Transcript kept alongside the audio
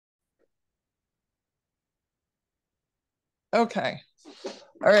Okay.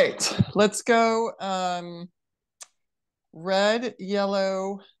 All right. Let's go red,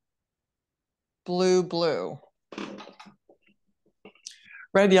 yellow, blue, blue.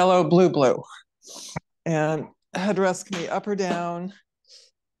 Red, yellow, blue, blue. And headrest can be up or down.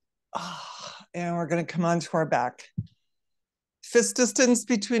 And we're going to come onto our back. Fist distance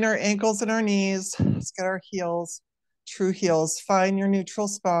between our ankles and our knees. Let's get our heels, true heels. Find your neutral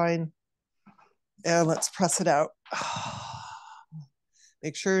spine. And let's press it out.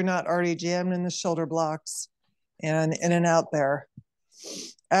 Make sure you're not already jammed in the shoulder blocks and in and out there.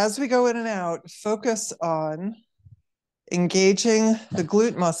 As we go in and out, focus on engaging the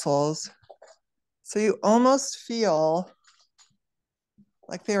glute muscles so you almost feel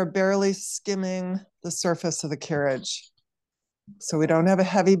like they are barely skimming the surface of the carriage. So we don't have a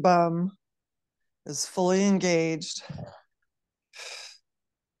heavy bum, is fully engaged.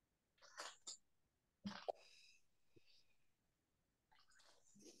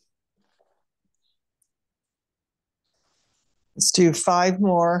 Let's do 5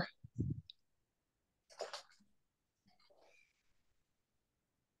 more.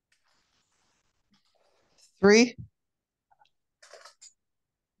 3.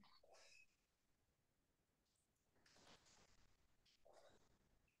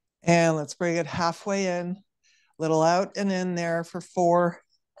 And let's bring it halfway in, little out and in there for 4,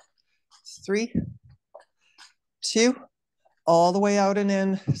 3, 2, all the way out and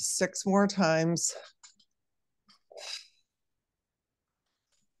in 6 more times.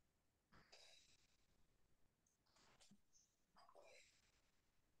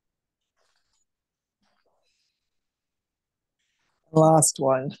 Last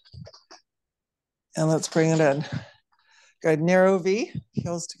one. And let's bring it in. Good, narrow V,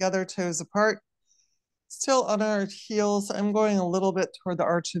 heels together, toes apart. Still on our heels. I'm going a little bit toward the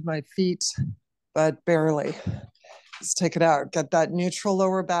arch of my feet, but barely. Let's take it out. Get that neutral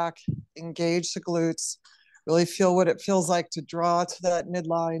lower back, engage the glutes, really feel what it feels like to draw to that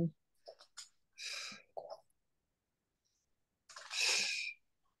midline.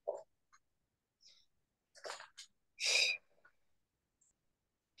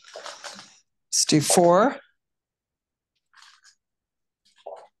 Let's do 4.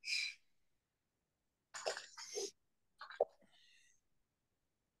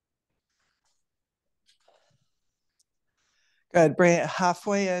 Good, bring it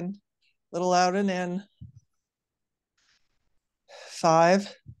halfway in, little out and in.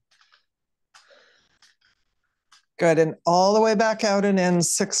 5. Good, and all the way back out and in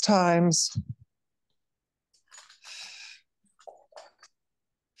 6 times.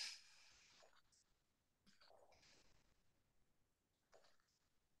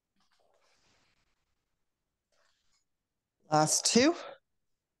 Last 2.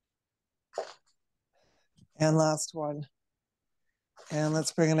 And last one. And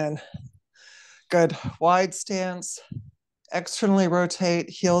let's bring it in. Good, wide stance, externally rotate,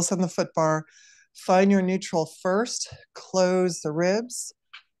 heels on the foot bar. Find your neutral first, close the ribs,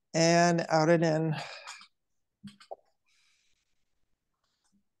 and out and in.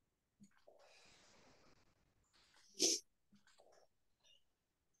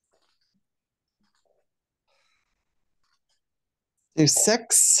 Do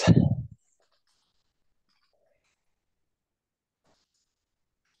 6.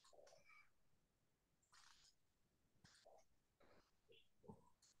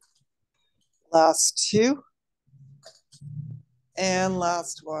 Last 2. And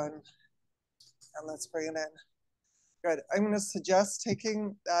last one. And let's bring it in. Good. I'm going to suggest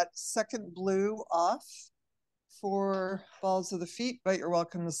taking that second blue off for balls of the feet, but you're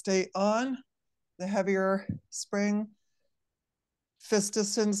welcome to stay on the heavier spring. Fist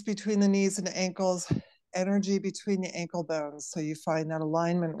distance between the knees and ankles, energy between the ankle bones. So you find that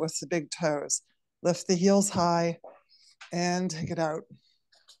alignment with the big toes. Lift the heels high and take it out.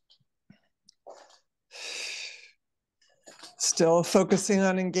 Still focusing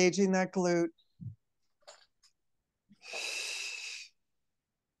on engaging that glute.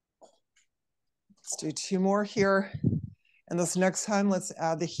 Let's do 2 more here. And this next time, let's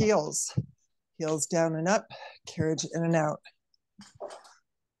add the heels. Heels down and up, carriage in and out.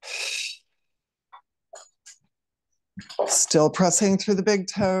 Still pressing through the big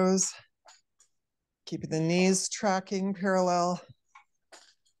toes. Keeping the knees tracking parallel.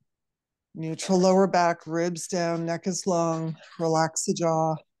 Neutral lower back, ribs down, neck is long. Relax the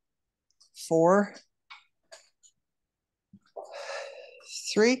jaw. 4,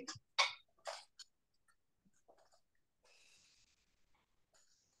 3,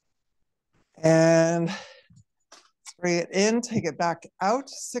 and let's Bring it in, take it back out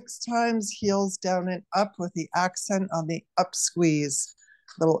 6 times, heels down and up with the accent on the up squeeze,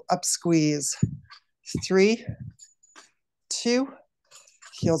 little up squeeze. 3, 2,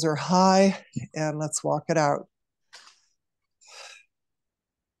 heels are high, and let's walk it out.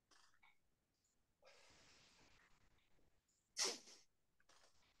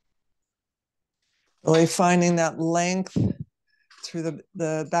 Really finding that length through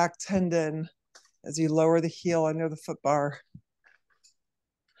the back tendon as you lower the heel under the foot bar.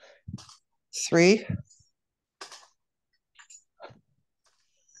 3,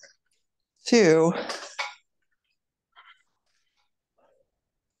 2,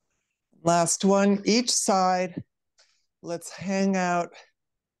 last one, each side. Let's hang out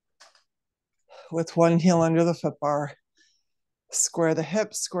with one heel under the foot bar. Square the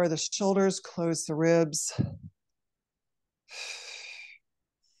hips, square the shoulders, close the ribs.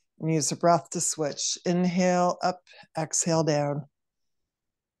 And use the breath to switch. Inhale up, exhale down.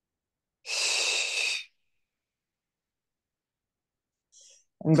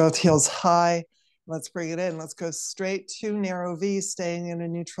 And both heels high. Let's bring it in. Let's go straight to narrow V, staying in a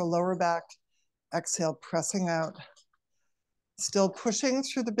neutral lower back. Exhale, pressing out. Still pushing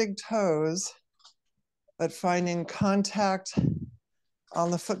through the big toes, but finding contact on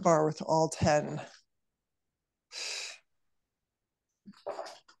the foot bar with all 10.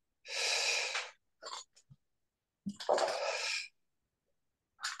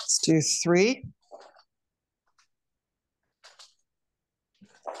 Let's do 3.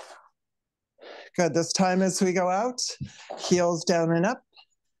 Good, this time as we go out, heels down and up,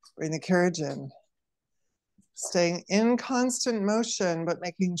 bring the carriage in. Staying in constant motion, but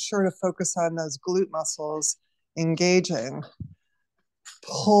making sure to focus on those glute muscles, engaging,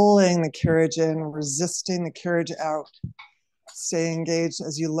 pulling the carriage in, resisting the carriage out. Stay engaged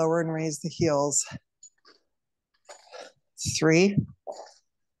as you lower and raise the heels. 3,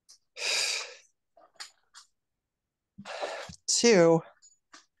 2,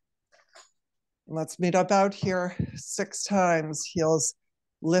 let's meet up out here 6 times. Heels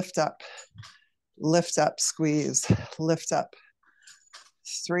lift up, squeeze, lift up.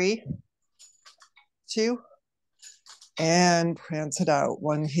 3, 2, and prance it out.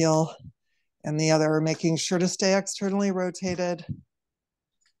 One heel and the other, making sure to stay externally rotated.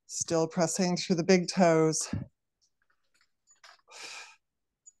 Still pressing through the big toes.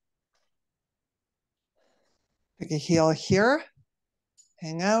 Pick a heel here.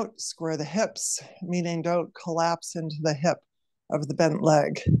 Hang out, square the hips, meaning don't collapse into the hip of the bent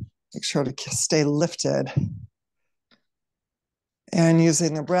leg. Make sure to stay lifted. And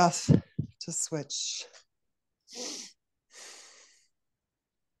using the breath to switch.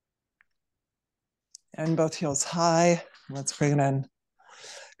 And both heels high. Let's bring it in.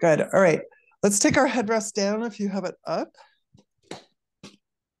 Good. All right. Let's take our headrest down if you have it up.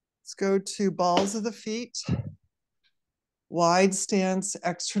 Let's go to balls of the feet. Wide stance,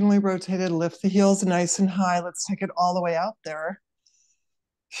 externally rotated. Lift the heels nice and high. Let's take it all the way out there.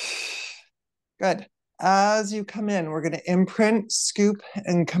 Good. As you come in, we're going to imprint, scoop,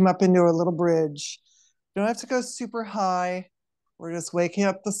 and come up into a little bridge. You don't have to go super high. We're just waking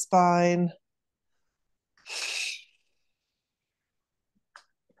up the spine.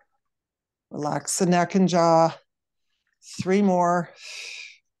 Relax the neck and jaw. 3 more.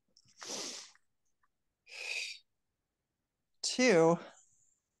 2.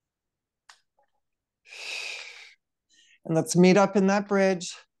 And let's meet up in that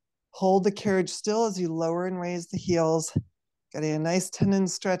bridge. Hold the carriage still as you lower and raise the heels. Getting a nice tendon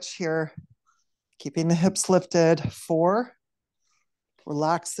stretch here. Keeping the hips lifted. 4.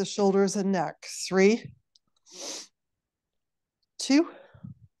 Relax the shoulders and neck. 3, 2,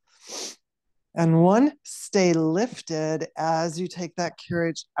 and 1. Stay lifted as you take that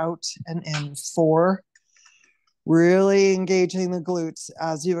carriage out and in. 4. Really engaging the glutes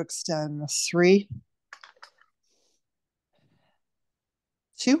as you extend. 3,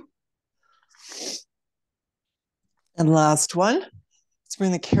 2, and last one. Let's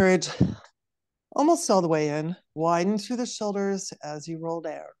bring the carriage almost all the way in. Widen through the shoulders as you roll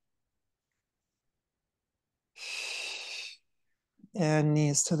down. And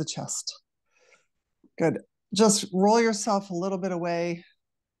knees to the chest. Good. Just roll yourself a little bit away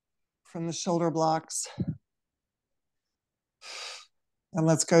from the shoulder blocks. And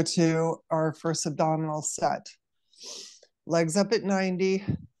let's go to our first abdominal set. Legs up at 90.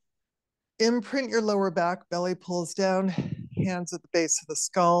 Imprint your lower back, belly pulls down, hands at the base of the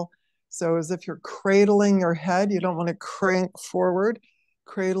skull. So as if you're cradling your head, you don't want to crank forward,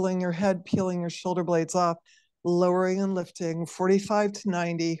 cradling your head, peeling your shoulder blades off, lowering and lifting, 45 to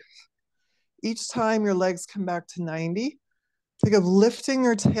 90. Each time your legs come back to 90, think of lifting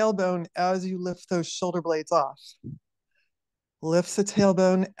your tailbone as you lift those shoulder blades off. Lift the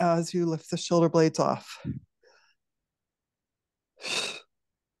tailbone as you lift the shoulder blades off.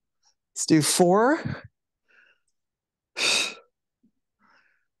 Let's do 4,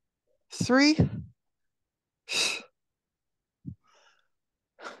 3,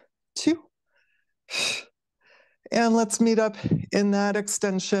 2, and let's meet up in that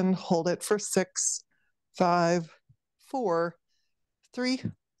extension. Hold it for 6, 5, 4, 3,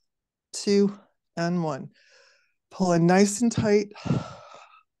 2, and 1. Pull in nice and tight.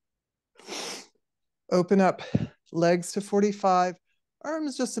 Open up, legs to 45,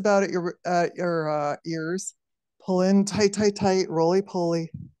 arms just about at your ears. Pull in tight, tight, tight,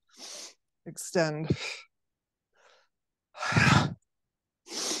 roly-poly. Extend.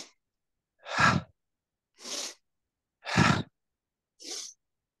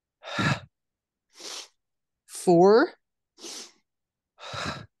 4,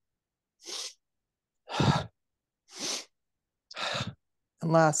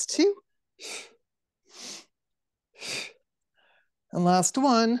 and last 2, and last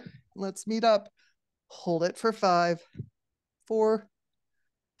 1. Let's meet up. Hold it for 5, 4,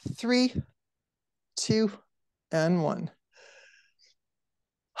 3, 2, and 1.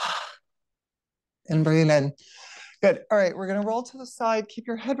 And bring it in. Good. All right, we're gonna roll to the side. Keep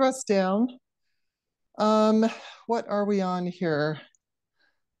your headrest down. What are we on here?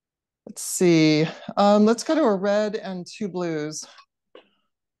 Let's see. Let's go to a red and 2 blues.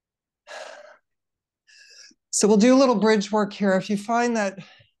 So we'll do a little bridge work here. If you find that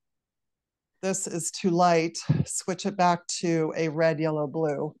this is too light, switch it back to a red, yellow,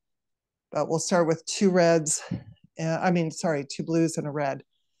 blue. But we'll start with 2 reds. 2 blues and a red.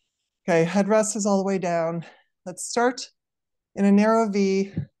 Okay, headrest is all the way down. Let's start in a narrow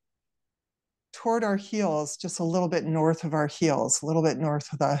V toward our heels, just a little bit north of our heels, a little bit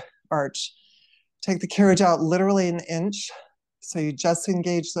north of the arch. Take the carriage out literally an inch. So you just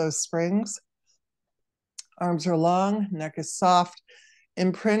engage those springs. Arms are long, neck is soft.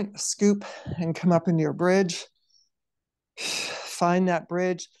 Imprint, scoop, and come up into your bridge. Find that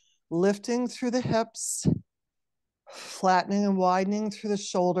bridge, lifting through the hips, flattening and widening through the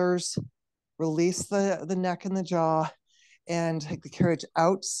shoulders. Release the neck and the jaw, and take the carriage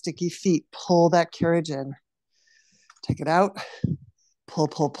out, sticky feet. Pull that carriage in. Take it out, pull,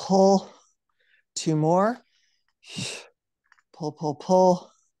 pull, pull. 2 more. Pull, pull,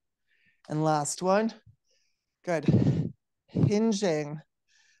 pull. And last one. Good. Hinging.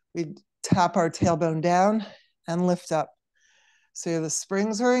 We tap our tailbone down and lift up. So the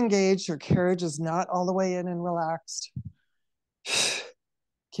springs are engaged. Your carriage is not all the way in and relaxed.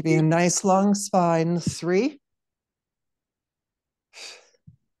 Keeping a nice long spine. 3,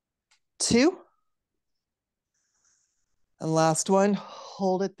 2. And last one.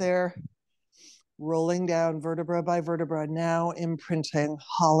 Hold it there. Rolling down vertebra by vertebra. Now imprinting,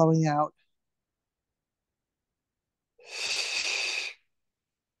 hollowing out.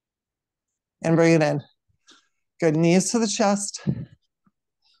 And bring it in. Good, knees to the chest.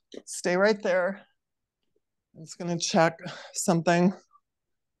 Stay right there. I'm just gonna check something.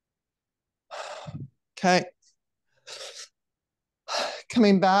 Okay.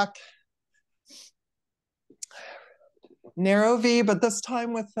 Coming back. Narrow V, but this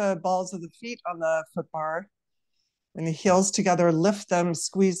time with the balls of the feet on the foot bar. And the heels together, lift them,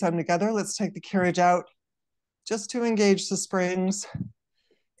 squeeze them together. Let's take the carriage out just to engage the springs.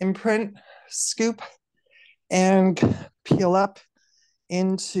 Imprint, scoop, and peel up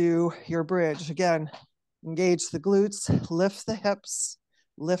into your bridge. Again, engage the glutes, lift the hips,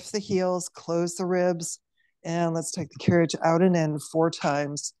 lift the heels, close the ribs, and let's take the carriage out and in 4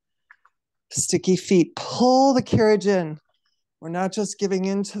 times. Sticky feet, pull the carriage in. We're not just giving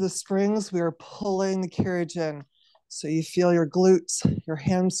in to the springs, we are pulling the carriage in. So you feel your glutes, your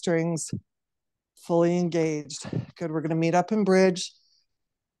hamstrings fully engaged. Good, we're gonna meet up in bridge.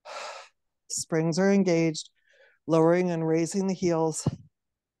 Springs are engaged, lowering and raising the heels.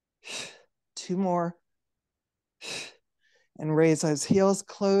 2 more. And raise those heels,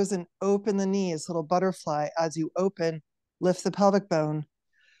 close and open the knees, little butterfly. As you open, lift the pelvic bone.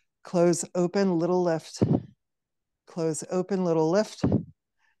 Close, open, little lift. Close, open, little lift.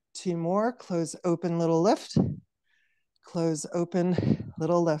 2 more, close, open, little lift. Close, open,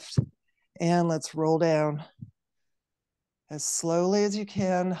 little lift. And let's roll down. As slowly as you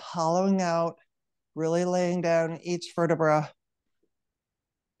can, hollowing out, really laying down each vertebra.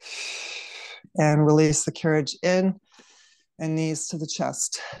 And release the carriage in and knees to the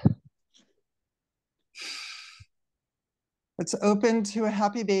chest. Let's open to a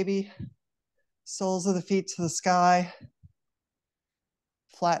happy baby. soles of the feet to the sky,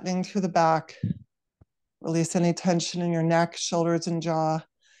 flattening through the back. Release any tension in your neck, shoulders, and jaw.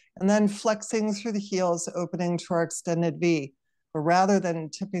 And then flexing through the heels, opening to our extended V. But rather than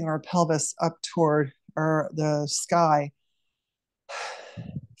tipping our pelvis up toward the sky,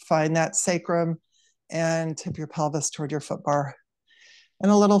 find that sacrum and tip your pelvis toward your foot bar. And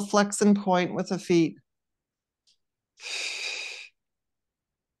a little flex and point with the feet.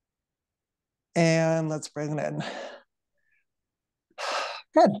 And let's bring it in.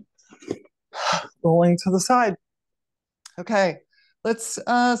 Good. Rolling to the side. Okay, let's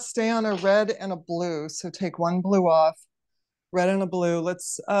stay on a red and a blue. So take one blue off, red and a blue.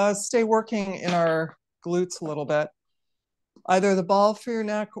 Let's stay working in our glutes a little bit. Either the ball for your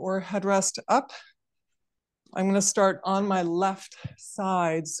neck or headrest up. I'm going to start on my left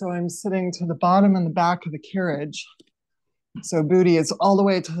side. So I'm sitting to the bottom and the back of the carriage. So booty is all the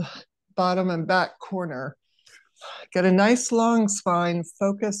way to the bottom and back corner. Get a nice long spine.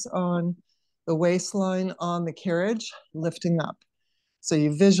 Focus on the waistline on the carriage, lifting up. So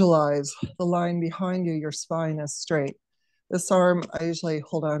you visualize the line behind you, your spine is straight. This arm, I usually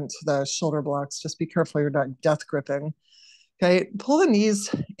hold on to the shoulder blocks. Just be careful you're not death gripping. Okay, pull the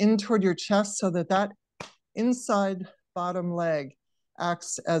knees in toward your chest so that that inside bottom leg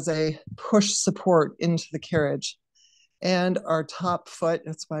acts as a push support into the carriage. And our top foot,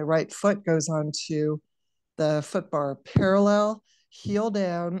 it's my right foot, goes onto the foot bar parallel, heel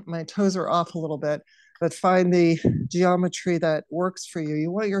down. My toes are off a little bit, but find the geometry that works for you.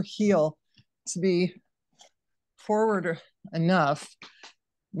 You want your heel to be forward enough,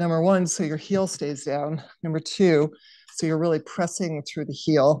 number one, so your heel stays down. Number two, so you're really pressing through the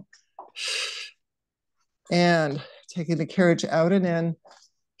heel. And taking the carriage out and in.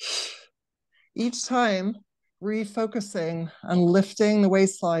 Each time, refocusing on lifting the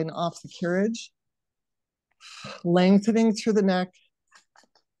waistline off the carriage, lengthening through the neck.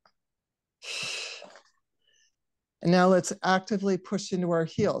 And now let's actively push into our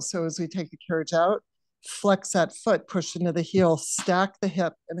heel. So as we take the carriage out, flex that foot, push into the heel, stack the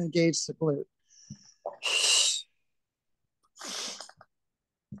hip, and engage the glute.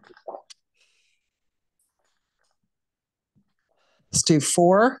 Let's do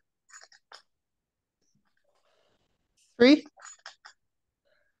 4, 3,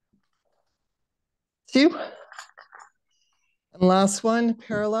 2, and last one,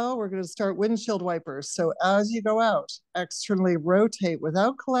 parallel. We're going to start windshield wipers. So as you go out, externally rotate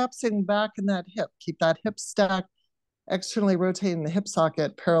without collapsing back in that hip. Keep that hip stacked, externally rotating the hip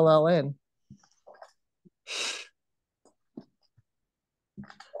socket, parallel in.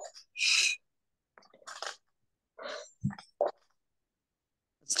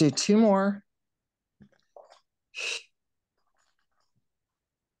 Let's do 2 more.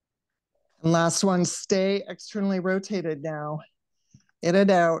 And last one, stay externally rotated now. In and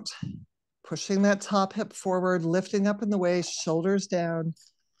out, pushing that top hip forward, lifting up in the waist, shoulders down.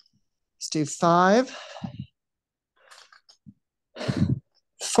 Let's do 5,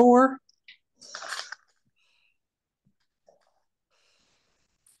 4, 3.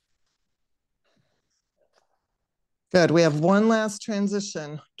 Good. We have one last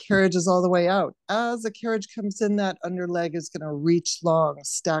transition. Carriage is all the way out. As the carriage comes in, that under leg is going to reach long,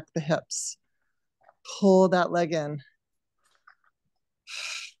 stack the hips. Pull that leg in.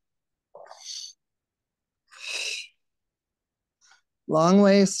 Long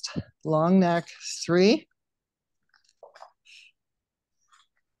waist, long neck. 3,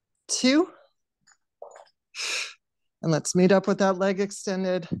 2. And let's meet up with that leg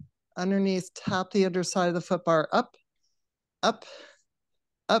extended. Underneath, tap the underside of the foot bar up, up,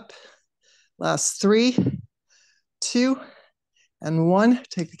 up. Last 3, 2, and 1.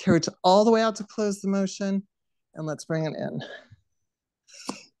 Take the carriage all the way out to close the motion. And let's bring it in.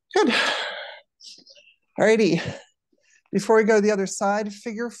 Good. Alrighty. Before we go to the other side,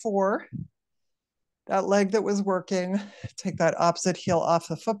 figure 4. That leg that was working, take that opposite heel off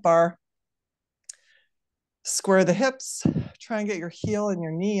the foot bar. Square the hips. Try and get your heel and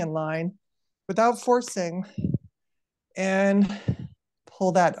your knee in line without forcing. And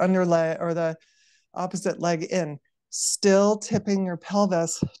pull that under leg or the opposite leg in. Still tipping your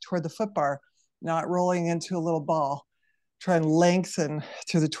pelvis toward the foot bar, not rolling into a little ball. Try and lengthen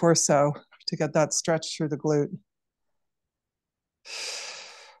through the torso to get that stretch through the glute.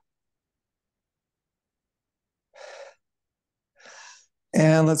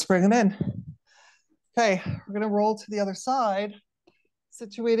 And let's bring it in. Okay, we're gonna roll to the other side,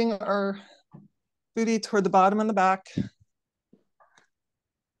 situating our booty toward the bottom and the back.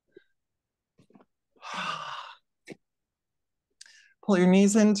 Pull your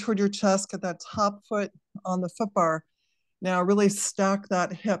knees in toward your chest, get that top foot on the foot bar. Now really stack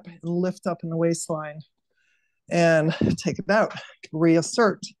that hip and lift up in the waistline and take it out.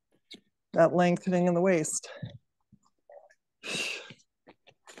 Reassert that lengthening in the waist.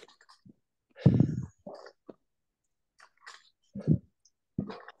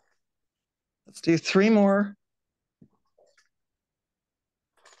 Let's do 3 more.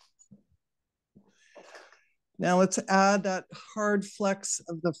 Now let's add that hard flex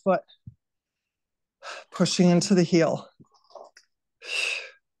of the foot, pushing into the heel.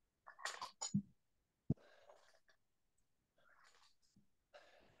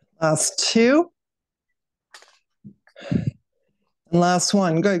 Last 2. And last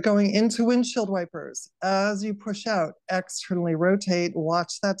one. Good. Going into windshield wipers. As you push out, externally rotate.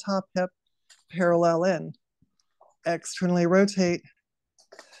 Watch that top hip parallel in. Externally rotate.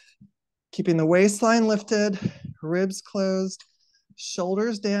 Keeping the waistline lifted, ribs closed,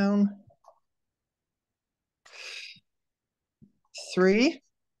 shoulders down. 3,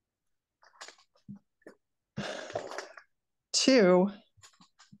 2,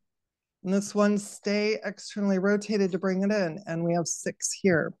 and this one, stay externally rotated to bring it in. And we have 6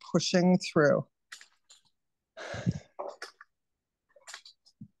 here, pushing through.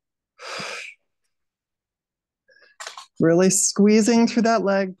 Really squeezing through that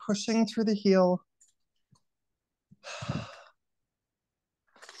leg, pushing through the heel.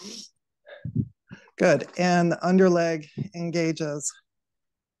 Good, and the underleg engages,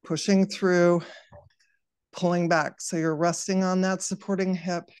 pushing through, pulling back. So you're resting on that supporting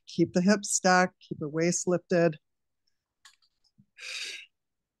hip. Keep the hips stacked, keep the waist lifted.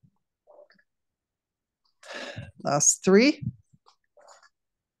 Last 3,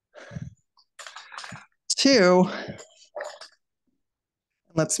 2.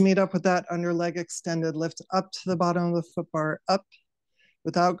 Let's meet up with that underleg extended. Lift up to the bottom of the foot bar, up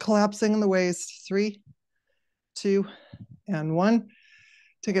without collapsing in the waist. 3, 2, and 1.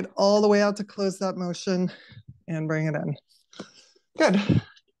 Take it all the way out to close that motion and bring it in. Good.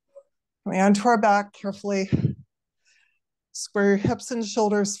 Coming onto our back carefully. Square your hips and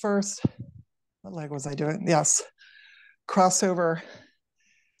shoulders first. What leg was I doing? Yes. Crossover.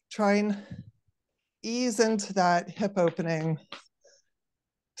 Try and ease into that hip opening.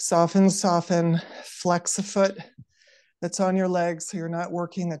 Soften, soften. Flex a foot that's on your leg so you're not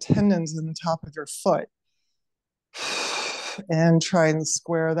working the tendons in the top of your foot. And try and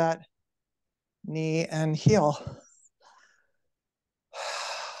square that knee and heel.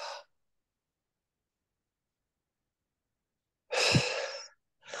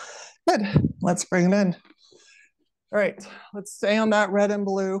 Good. Let's bring it in. All right, let's stay on that red and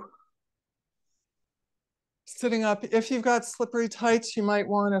blue. Sitting up, if you've got slippery tights, you might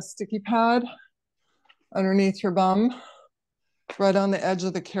want a sticky pad underneath your bum, right on the edge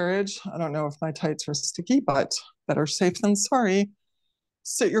of the carriage. I don't know if my tights are sticky, but better safe than sorry.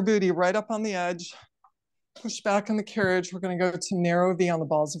 Sit your booty right up on the edge, push back in the carriage. We're gonna go to narrow V on the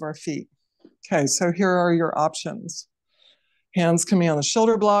balls of our feet. Okay, so here are your options. Hands can be on the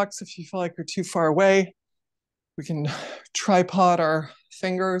shoulder blocks. If you feel like you're too far away, we can tripod our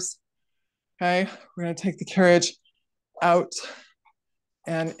fingers. Okay, we're gonna take the carriage out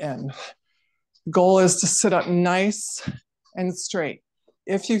and in. The goal is to sit up nice and straight.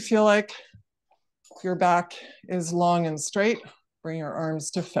 If you feel like your back is long and straight, bring your arms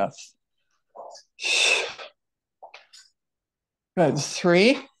to 5th. Good,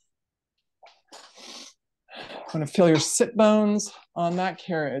 3. I'm gonna feel your sit bones on that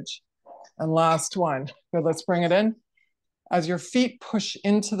carriage. And last one. Good, let's bring it in. As your feet push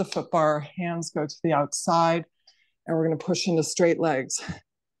into the foot bar, hands go to the outside, and we're gonna push into straight legs.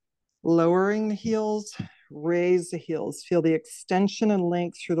 Lowering the heels, raise the heels. Feel the extension and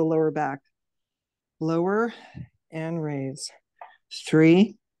length through the lower back. Lower and raise.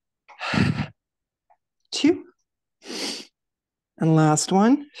 3, 2, and last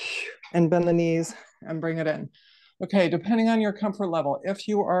one. And bend the knees and bring it in. Okay, depending on your comfort level, if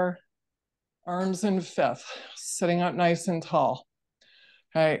you are arms in 5th, sitting up nice and tall,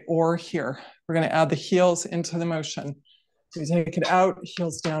 okay, or here, we're gonna add the heels into the motion. So you take it out,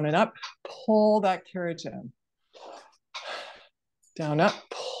 heels down and up, pull that carriage in. Down, up,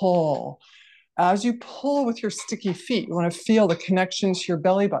 pull. As you pull with your sticky feet, you wanna feel the connection to your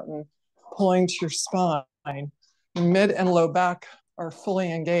belly button, pulling to your spine. Your mid and low back are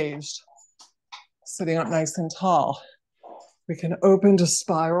fully engaged. Sitting up nice and tall. We can open to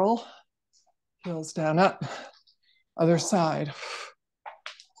spiral, heels down, up, other side.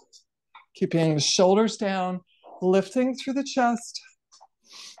 Keeping the shoulders down, lifting through the chest.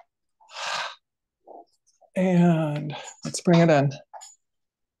 And let's bring it in.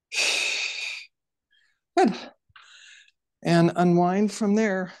 Good. And unwind from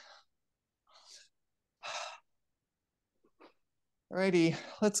there. Alrighty,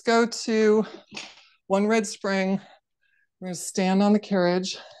 let's go to one red spring. We're gonna stand on the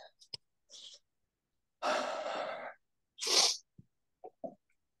carriage.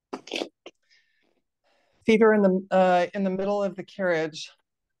 Feet are in the middle of the carriage.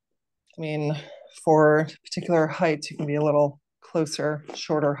 I mean, for particular heights, you can be a little closer,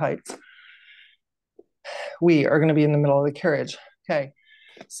 shorter heights. We are going to be in the middle of the carriage. Okay,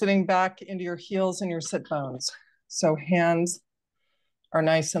 sitting back into your heels and your sit bones. So hands are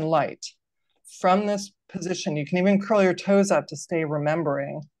nice and light. From this position, you can even curl your toes up to stay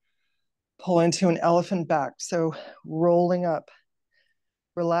remembering. Pull into an elephant back. So rolling up.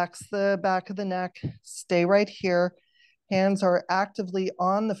 Relax the back of the neck. Stay right here. Hands are actively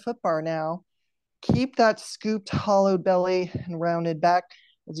on the foot bar now. Keep that scooped, hollowed belly and rounded back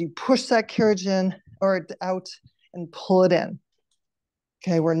as you push that carriage in or out and pull it in.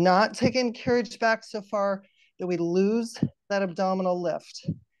 Okay, we're not taking carriage back so far that we lose that abdominal lift,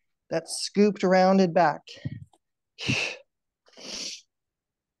 that scooped, rounded back.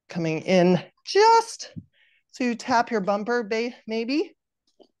 Coming in just so you tap your bumper maybe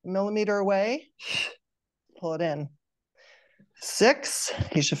a millimeter away, pull it in. 6,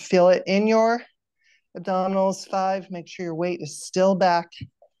 you should feel it in your abdominals. 5, make sure your weight is still back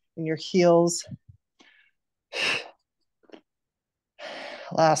in your heels.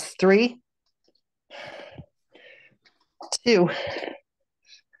 Last 3, 2,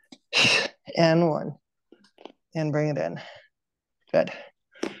 and 1. And bring it in. Good.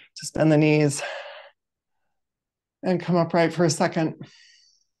 Just bend the knees and come upright for a second.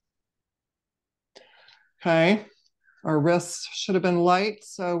 Okay. Our wrists should have been light,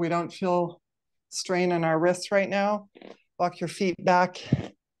 so we don't feel strain in our wrists right now. Walk your feet back,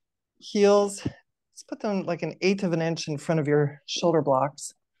 heels. Let's put them like 1/8 of an inch in front of your shoulder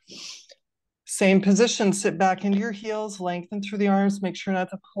blocks. Same position, sit back into your heels, lengthen through the arms, make sure not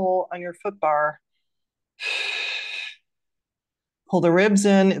to pull on your foot bar. Pull the ribs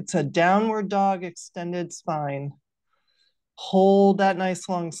in. It's a downward dog, extended spine. Hold that nice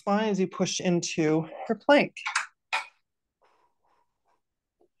long spine as you push into your plank.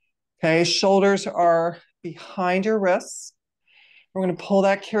 Okay, shoulders are behind your wrists. We're going to pull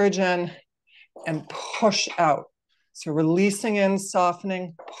that carriage in and push out. So releasing in,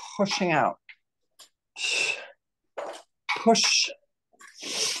 softening, pushing out. Push.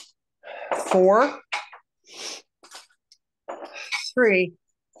 4, 3,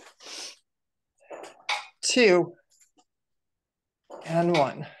 2, and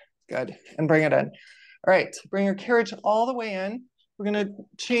 1. Good. And bring it in. All right, bring your carriage all the way in. We're going to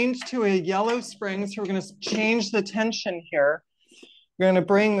change to a yellow spring. So we're going to change the tension here. You're going to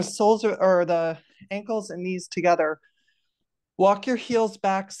bring the soles or the ankles and knees together. Walk your heels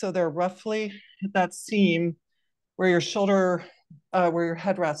back so they're roughly at that seam where your shoulder, where your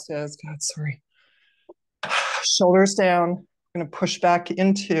headrest is. God, sorry. Shoulders down. We're going to push back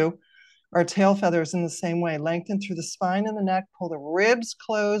into our tail feathers in the same way. Lengthen through the spine and the neck. Pull the ribs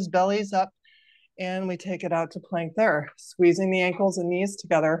close, bellies up. And we take it out to plank there. Squeezing the ankles and knees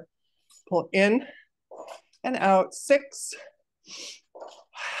together. Pull in and out. 6.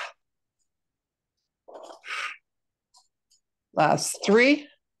 Last 3,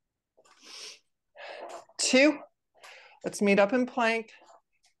 2. Let's meet up in plank.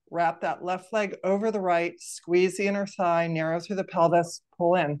 Wrap that left leg over the right. Squeeze the inner thigh. Narrow through the pelvis.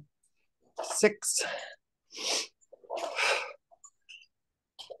 Pull in. 6.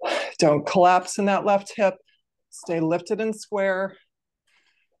 Don't collapse in that left hip. Stay lifted and square.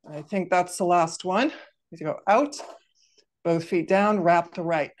 I think that's the last one. You go out, both feet down, wrap the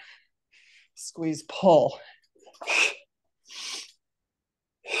right. Squeeze, pull.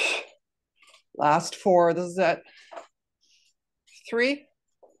 Last 4, this is it. 3,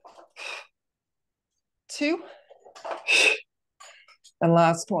 2, and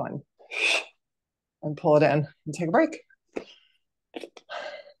last 1. And pull it in and take a break.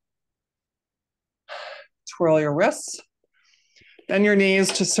 Twirl your wrists. Bend your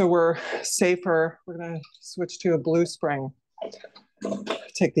knees just so we're safer. We're going to switch to a blue spring.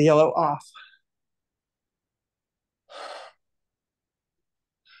 Take the yellow off.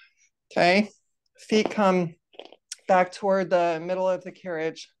 Okay, feet come back toward the middle of the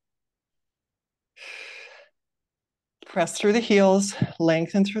carriage. Press through the heels,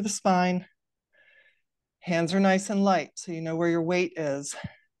 lengthen through the spine. Hands are nice and light, so you know where your weight is.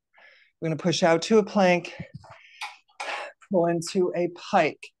 We're going to push out to a plank, pull into a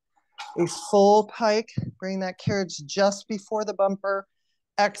pike. A full pike, bring that carriage just before the bumper.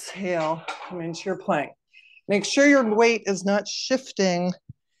 Exhale, come into your plank. Make sure your weight is not shifting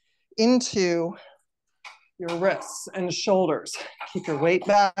into your wrists and shoulders. Keep your weight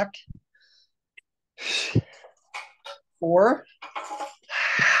back. 4,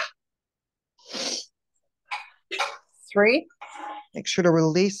 3. Make sure to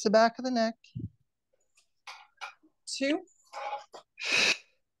release the back of the neck. 2.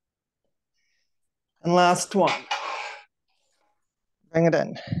 And last one. Bring it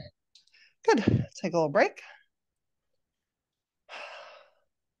in. Good. Take a little break.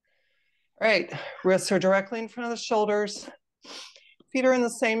 All right. Wrists are directly in front of the shoulders. Feet are in the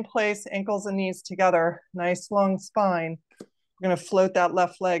same place, ankles and knees together. Nice long spine. We're going to float that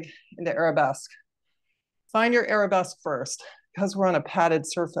left leg into arabesque. Find your arabesque first. Because we're on a padded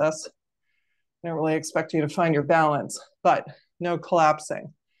surface, I don't really expect you to find your balance, but no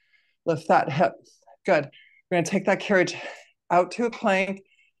collapsing. Lift that hip. Good. We're going to take that carriage out to a plank,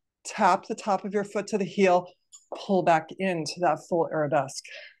 tap the top of your foot to the heel, pull back into that full arabesque.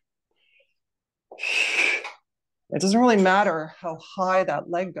 It doesn't really matter how high that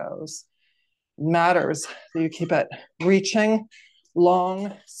leg goes. It matters that you keep it reaching,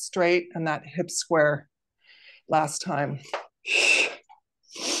 long, straight, and that hip square. Last time.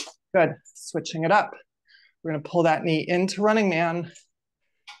 Good. Switching it up. We're going to pull that knee into running man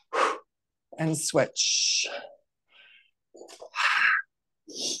and switch.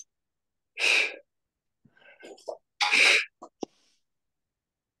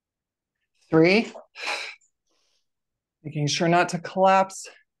 3. Making sure not to collapse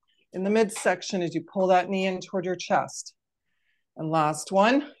in the midsection as you pull that knee in toward your chest. And last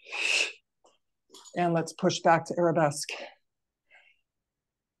one. And let's push back to arabesque.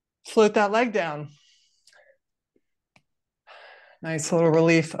 Float that leg down. Nice little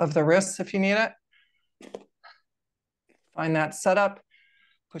relief of the wrists if you need it. Find that setup.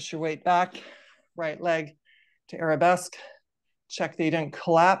 Push your weight back. Right leg to arabesque. Check that you didn't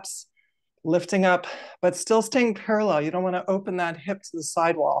collapse. Lifting up, but still staying parallel. You don't want to open that hip to the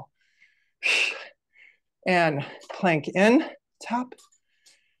sidewall. And plank in, tap,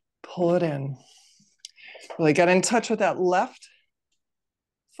 pull it in. Really get in touch with that left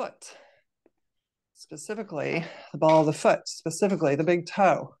foot. Specifically, the ball of the foot, specifically the big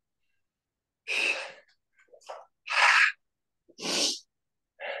toe.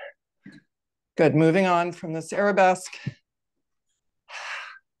 Good, moving on from this arabesque.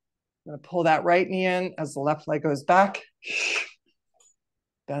 I'm gonna pull that right knee in as the left leg goes back.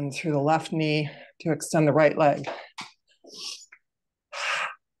 Bend through the left knee to extend the right leg.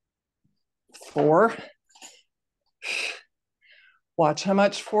 4. Watch how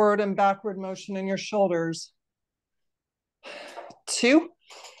much forward and backward motion in your shoulders. 2.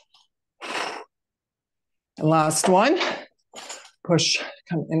 And last one. Push,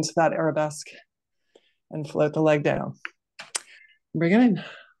 come into that arabesque and float the leg down. Bring it in.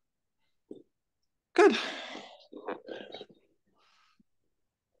 Good.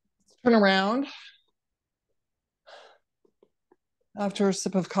 Turn around after a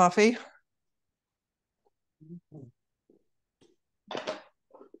sip of coffee.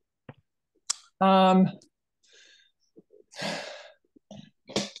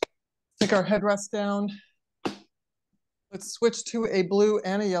 Take our headrest down. Let's switch to a blue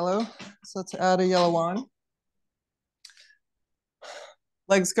and a yellow. So let's add a yellow on.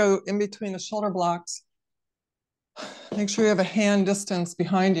 Legs go in between the shoulder blocks. Make sure you have a hand distance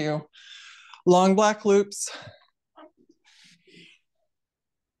behind you. Long black loops.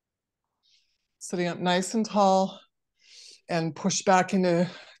 Sitting up nice and tall and push back into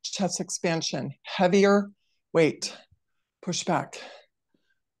chest expansion. Heavier weight. Push back.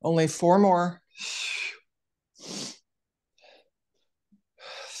 Only 4 more.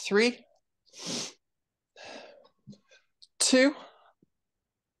 3, 2.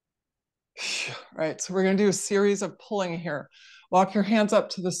 All right, so we're going to do a series of pulling here. Walk your hands up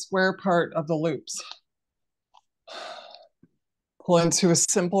to the square part of the loops. Pull into a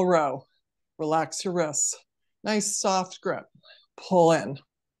simple row. Relax your wrists. Nice soft grip. Pull in.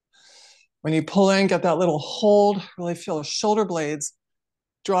 When you pull in, get that little hold. Really feel the shoulder blades.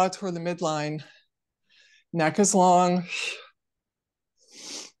 Draw toward the midline. Neck is long.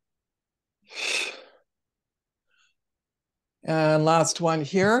 And last one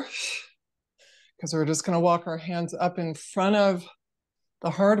here, because we're just going to walk our hands up in front of the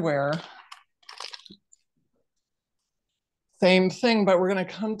hardware. Same thing, but we're going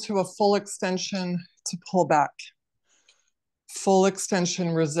to come to a full extension to pull back. Full extension,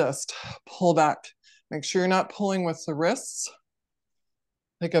 resist, pull back. Make sure you're not pulling with the wrists.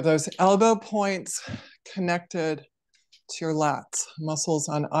 Think of those elbow points connected to your lats, muscles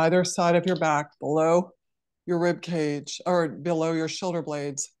on either side of your back, below your rib cage or below your shoulder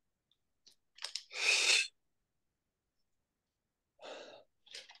blades.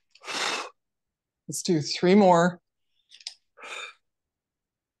 Let's do 3 more.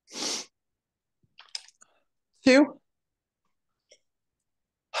 2.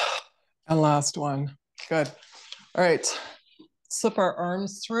 And last one. Good. All right. Slip our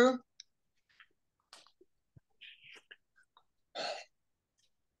arms through.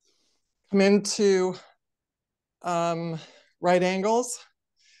 Come into right angles.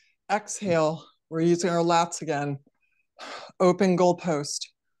 Exhale. We're using our lats again. Open goalpost.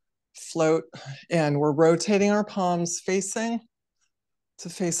 Float in. We're rotating our palms facing to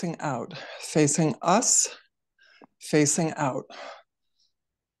facing out. Facing us, facing out.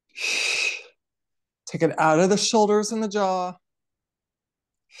 Take it out of the shoulders and the jaw.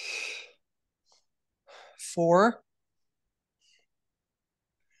 4,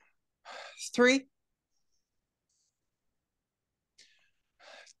 3,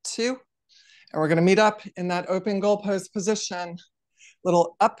 2, and we're going to meet up in that open goalpost position.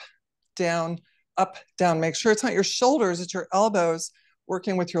 Little up, down, up, down. Make sure it's not your shoulders, it's your elbows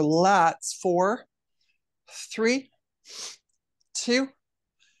working with your lats. 4, 3, 2,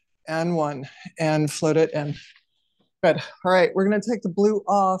 and 1, and float it in. Good. All right, we're going to take the blue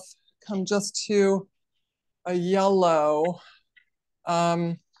off, come just to a yellow.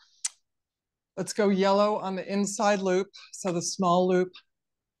 Let's go yellow on the inside loop, so the small loop.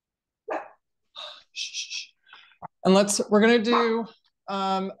 And we're going to do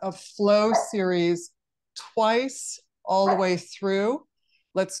a flow series twice all the way through.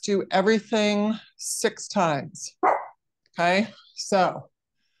 Let's do everything 6 times. Okay, so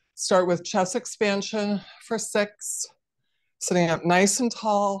start with chest expansion for 6, sitting up nice and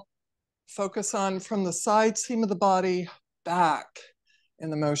tall. Focus on from the side seam of the body back in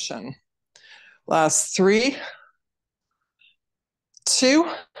the motion. Last 3, 2.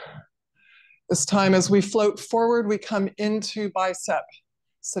 This time as we float forward, we come into bicep.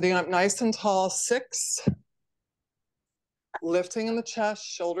 Sitting up nice and tall, 6. Lifting in the chest,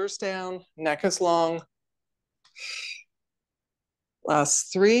 shoulders down, neck is long.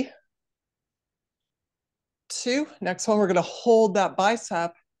 Last 3, 2. Next one, we're gonna hold that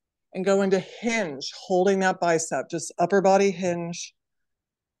bicep and go into hinge, holding that bicep, just upper body hinge.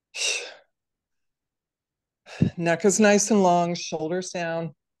 Neck is nice and long, shoulders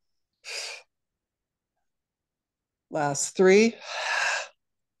down. Last 3,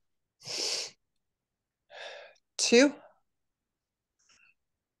 2.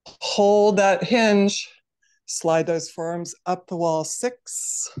 Hold that hinge. Slide those forearms up the wall.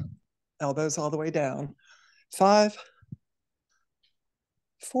 6. Elbows all the way down. 5,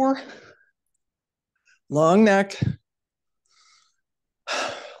 4. Long neck.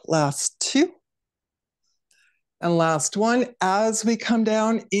 Last 2. And last 1. As we come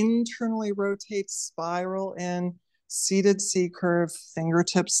down, internally rotate, spiral in, seated C curve,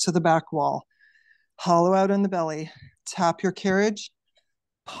 fingertips to the back wall. Hollow out in the belly. Tap your carriage,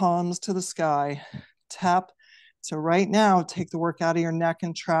 palms to the sky. Tap. So right now, take the work out of your neck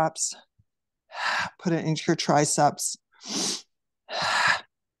and traps. Put it into your triceps.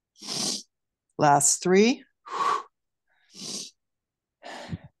 Last 3,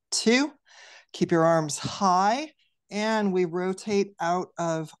 2. Keep your arms high, and we rotate out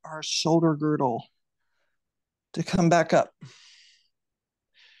of our shoulder girdle to come back up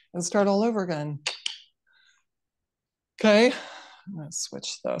and start all over again. Okay, I'm gonna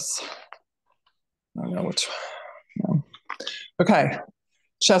switch this. I don't know which one. Okay,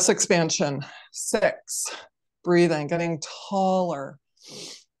 chest expansion, 6. Breathing, getting taller.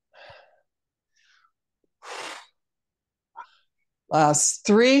 Last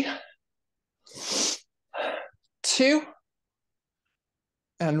 3, 2,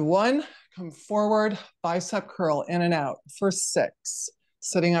 and 1. Come forward, bicep curl in and out for 6.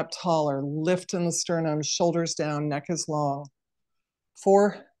 Sitting up taller, lift in the sternum, shoulders down, neck is long.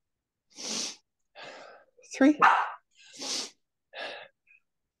 4, 3,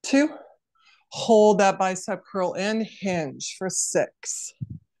 2. Hold that bicep curl in, hinge for 6.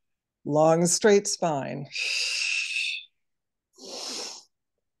 Long straight spine.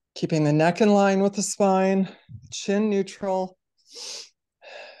 Keeping the neck in line with the spine, chin neutral.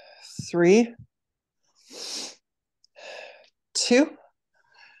 3, 2.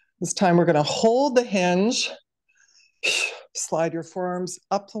 This time we're gonna hold the hinge. Slide your forearms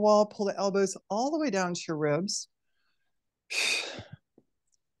up the wall, pull the elbows all the way down to your ribs.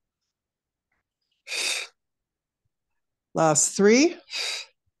 Last 3,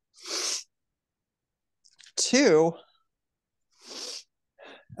 2,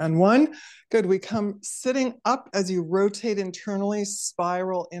 and 1. Good, we come sitting up as you rotate internally,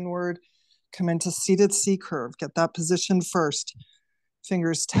 spiral inward, come into seated C curve. Get that position first.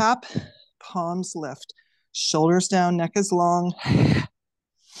 Fingers tap, palms lift, shoulders down, neck is long.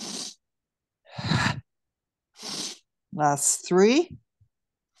 Last 3,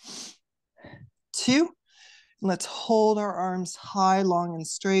 2. Let's hold our arms high, long, and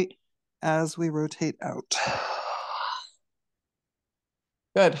straight as we rotate out.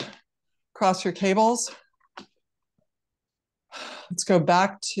 Good. Cross your cables. Let's go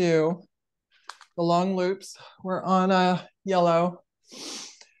back to the long loops. We're on a yellow.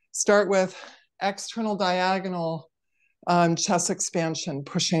 Start with external diagonal chest expansion,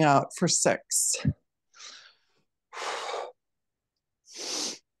 pushing out for 6.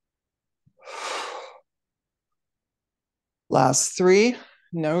 Last 3,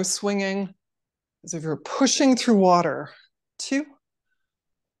 no swinging, as if you're pushing through water. 2,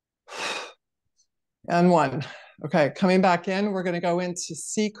 and 1. Okay, coming back in, we're gonna go into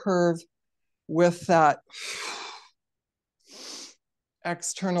C curve with that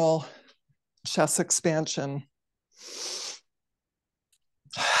external chest expansion.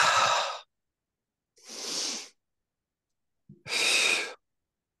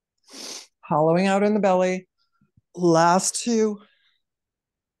 Hollowing out in the belly. Last 2.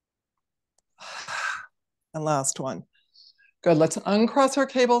 And last 1. Good, let's uncross our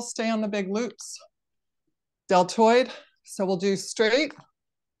cables, stay on the big loops. Deltoid, so we'll do straight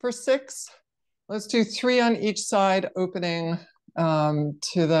for 6. Let's do 3 on each side, opening to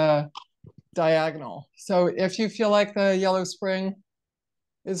the diagonal. So if you feel like the yellow spring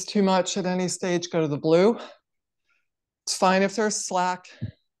is too much at any stage, go to the blue. It's fine if there's slack.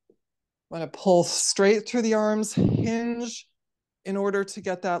 Want to pull straight through the arms, hinge in order to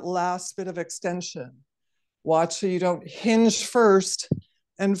get that last bit of extension. Watch so you don't hinge first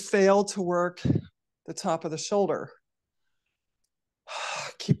and fail to work the top of the shoulder.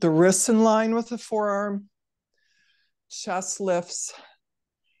 Keep the wrists in line with the forearm. Chest lifts.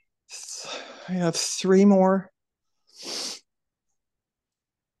 I have 3 more.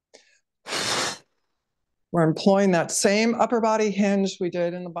 We're employing that same upper body hinge we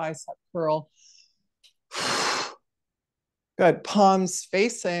did in the bicep curl. Good, palms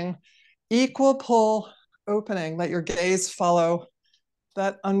facing, equal pull, opening. Let your gaze follow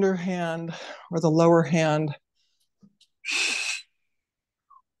that underhand or the lower hand.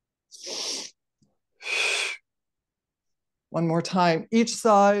 One more time, each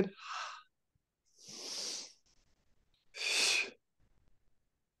side.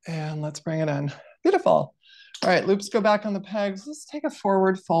 And let's bring it in. Beautiful. All right, loops go back on the pegs. Let's take a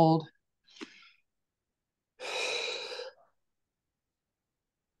forward fold.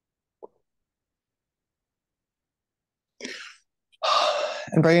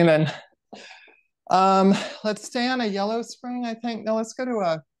 And bring it in. Let's stay on a yellow spring, I think. No, let's go to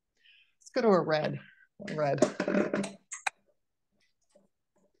a red. Red.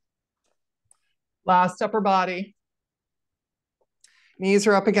 Last upper body. Knees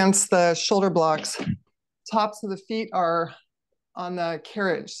are up against the shoulder blocks. Tops of the feet are on the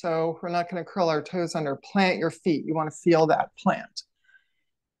carriage, so we're not going to curl our toes under. Plant your feet. You want to feel that plant.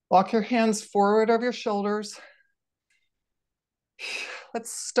 Walk your hands forward over your shoulders.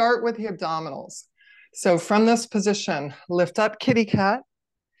 Let's start with the abdominals. So from this position, lift up kitty cat,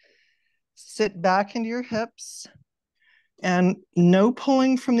 sit back into your hips, and no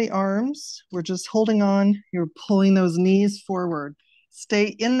pulling from the arms. We're just holding on. You're pulling those knees forward. Stay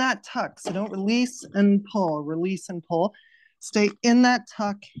in that tuck. So don't release and pull, release and pull. Stay in that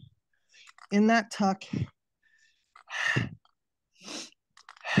tuck, in that tuck.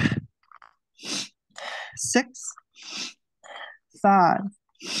 6, 5.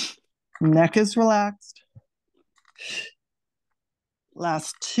 Neck is relaxed.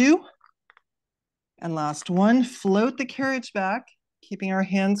 Last 2. And last 1. Float the carriage back, keeping our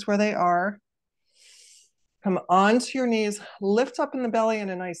hands where they are. Come onto your knees, lift up in the belly in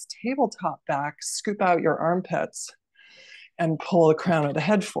a nice tabletop back, scoop out your armpits, and pull the crown of the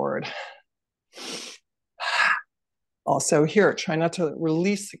head forward. Also here, try not to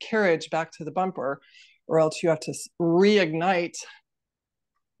release the carriage back to the bumper, or else you have to reignite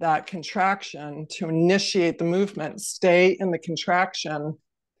that contraction to initiate the movement. Stay in the contraction.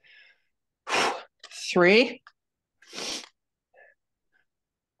 3,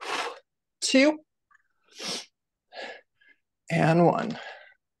 2, and 1.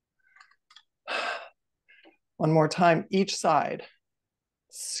 One more time, each side.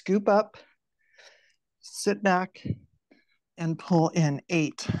 Scoop up, sit back, and pull in.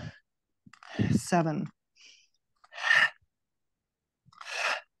 8, 7,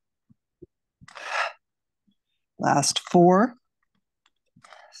 Last 4,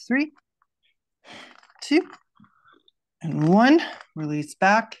 3, 2, and 1. Release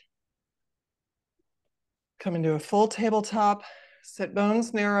back. Come into a full tabletop. Sit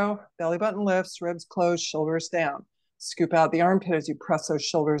bones narrow, belly button lifts, ribs closed, shoulders down. Scoop out the armpit as you press those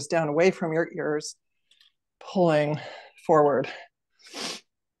shoulders down away from your ears, pulling forward.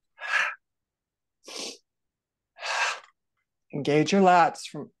 Engage your lats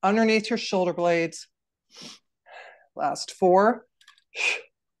from underneath your shoulder blades. Last 4,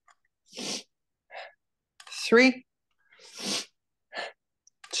 3,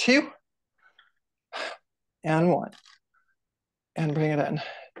 2, and 1. And bring it in.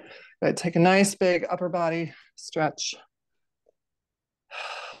 Good. Take a nice big upper body stretch.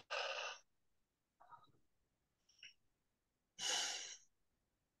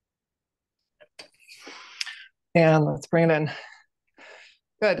 And let's bring it in.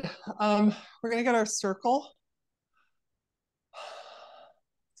 Good. We're going to get our circle.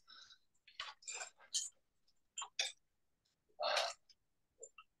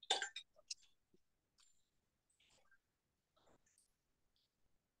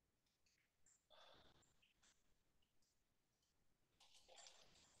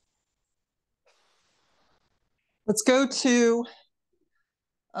 Let's go to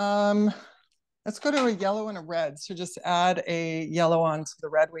a yellow and a red. So just add a yellow on to the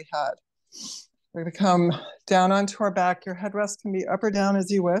red we had. We're going to come down onto our back. Your headrest can be up or down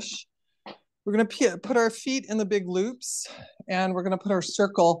as you wish. We're going to put our feet in the big loops, and we're going to put our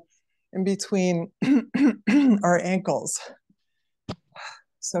circle in between our ankles.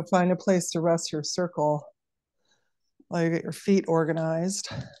 So find a place to rest your circle while you get your feet organized.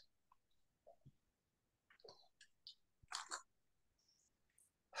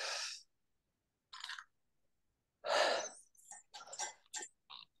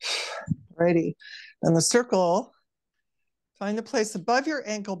 Righty. And the circle, find a place above your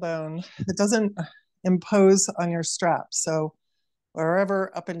ankle bone that doesn't impose on your strap. So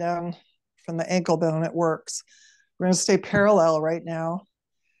wherever up and down from the ankle bone it works. We're going to stay parallel right now,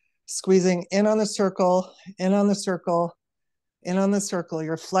 squeezing in on the circle, in on the circle, in on the circle.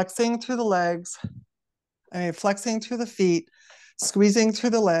 You're flexing through the legs, flexing through the feet, squeezing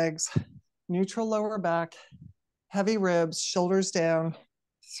through the legs, neutral lower back, heavy ribs, shoulders down.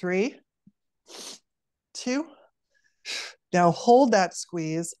 3, 2. Now hold that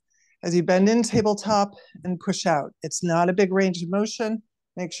squeeze as you bend in tabletop and push out. It's not a big range of motion.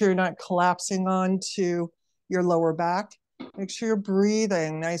 Make sure you're not collapsing onto your lower back. Make sure you're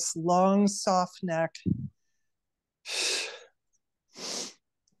breathing. Nice, long, soft neck.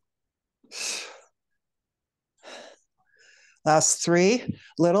 Last 3,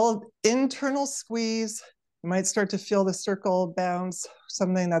 little internal squeeze. You might start to feel the circle bounce,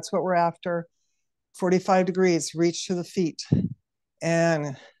 something that's what we're after. 45 degrees, reach to the feet.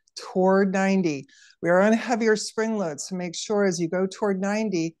 And toward 90. We are on heavier spring loads, so make sure as you go toward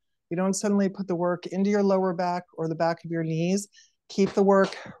 90, you don't suddenly put the work into your lower back or the back of your knees. Keep the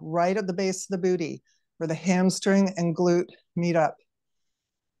work right at the base of the booty where the hamstring and glute meet up.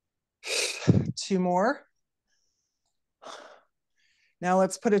 2 more. Now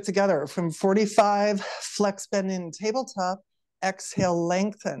let's put it together. From 45, flex, bend in tabletop, exhale,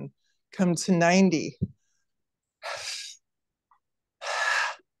 lengthen, come to 90.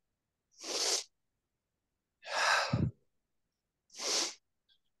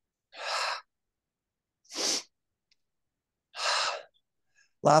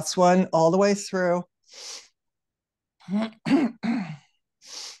 Last one, all the way through.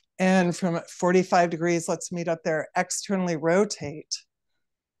 And from 45 degrees, let's meet up there. Externally rotate.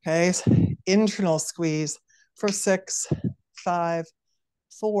 Okay, internal squeeze for 6, 5,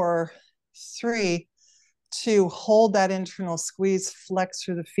 4, 3, 2. Hold that internal squeeze, flex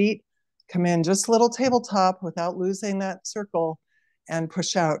through the feet. Come in just a little tabletop without losing that circle and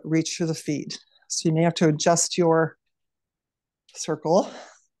push out, reach through the feet. So you may have to adjust your circle.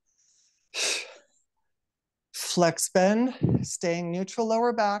 Flex, bend, staying neutral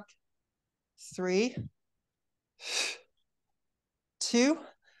lower back. 3, 2.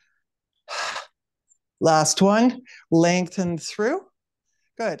 Last one, lengthen through.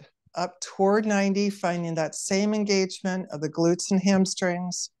 Good. Up toward 90, finding that same engagement of the glutes and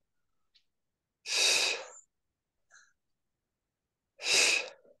hamstrings.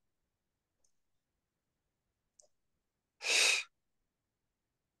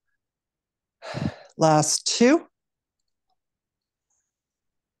 Last 2.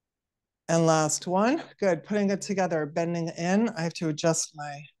 And last 1. Good. Putting it together, bending in. I have to adjust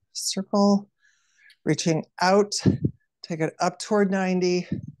my circle, reaching out, take it up toward 90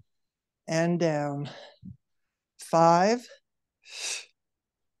 and down. 5,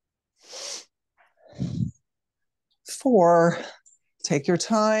 4, take your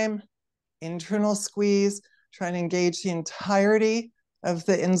time, internal squeeze, try and engage the entirety of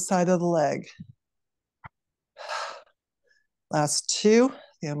the inside of the leg. Last 2,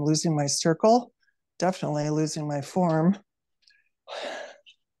 yeah, I'm losing my circle, definitely losing my form.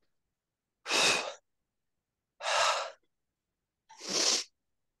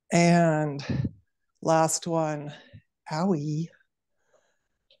 And last one, owie.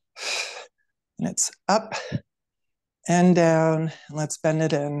 And it's up and down, and let's bend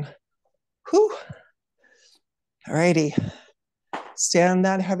it in. Whew. All righty, stand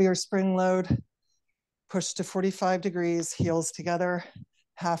that heavier spring load, push to 45 degrees, heels together,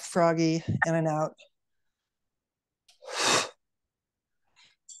 half froggy, in and out.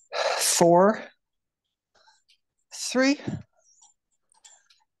 4, 3,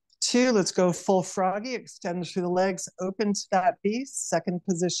 2, let's go full froggy, extend through the legs, open to that B, second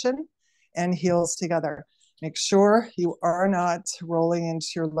position, and heels together. Make sure you are not rolling into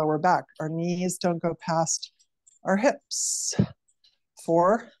your lower back. Our knees don't go past our hips.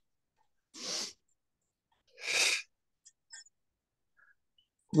 4,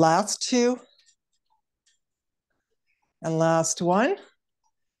 last 2, and last 1.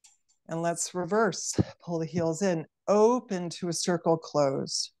 And let's reverse. Pull the heels in, open to a circle,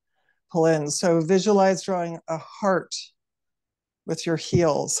 close. Pull in. So visualize drawing a heart with your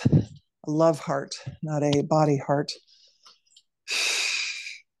heels. A love heart, not a body heart.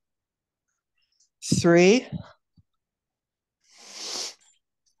 3,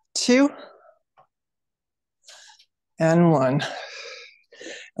 2, and 1. And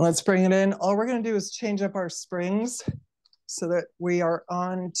let's bring it in. All we're going to do is change up our springs so that we are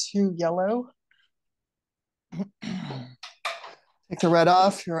on to yellow. Take the red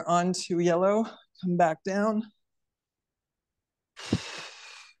off. You're on to yellow. Come back down.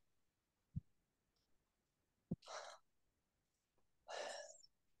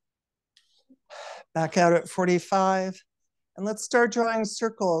 Back out at 45. And let's start drawing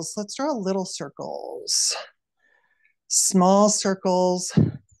circles. Let's draw little circles. Small circles.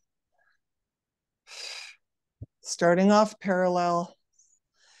 Starting off parallel.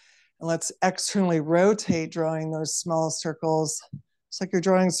 And let's externally rotate drawing those small circles. It's like you're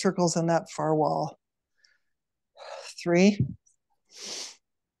drawing circles on that far wall. 3,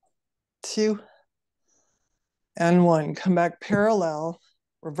 2, and 1. Come back parallel.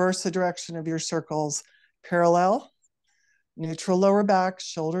 Reverse the direction of your circles. Parallel. Neutral lower back,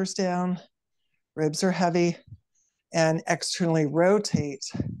 shoulders down, ribs are heavy, and externally rotate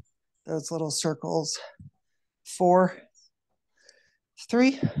those little circles. 4,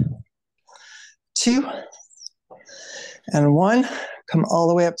 3, 2, and 1. Come all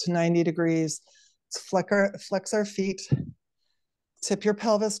the way up to 90 degrees. Let's flex our feet. Tip your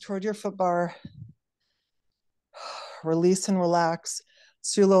pelvis toward your foot bar. Release and relax.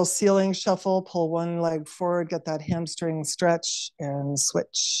 Let's do a little ceiling shuffle. Pull one leg forward, get that hamstring stretch, and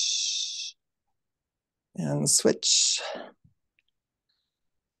switch. And switch.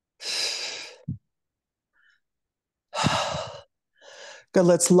 Good,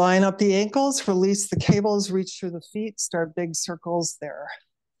 let's line up the ankles, release the cables, reach through the feet, start big circles there.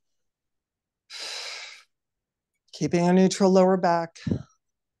 Keeping a neutral lower back.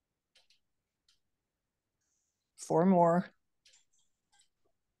 4 more.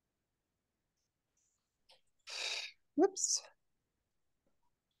 Whoops.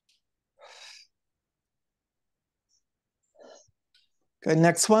 Good,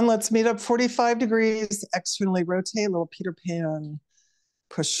 next one, let's meet up 45 degrees, externally rotate, little Peter Pan.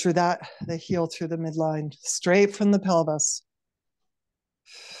 Push through that, the heel through the midline, straight from the pelvis.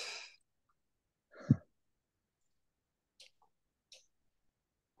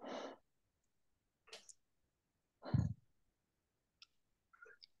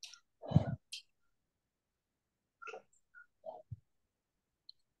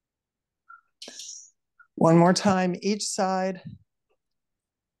 One more time, each side.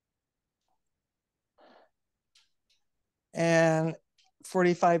 And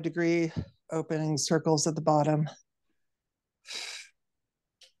 45-degree opening circles at the bottom.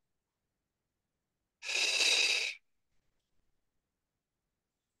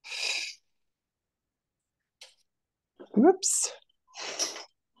 Whoops.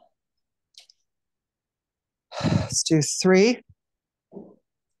 Let's do 3,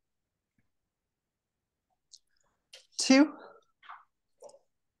 2,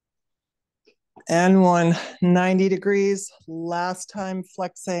 and 1. 90 degrees. Last time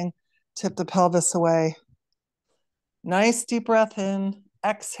flexing. Tip the pelvis away. Nice deep breath in.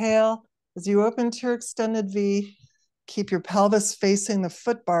 Exhale as you open to your extended V. Keep your pelvis facing the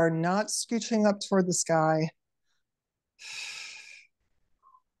foot bar, not scooching up toward the sky.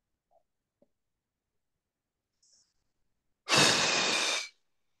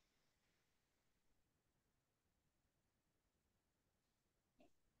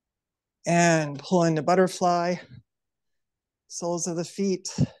 And pull into butterfly. Soles of the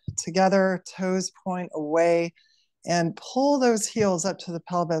feet together, toes point away, and pull those heels up to the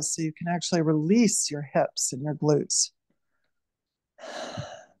pelvis so you can actually release your hips and your glutes.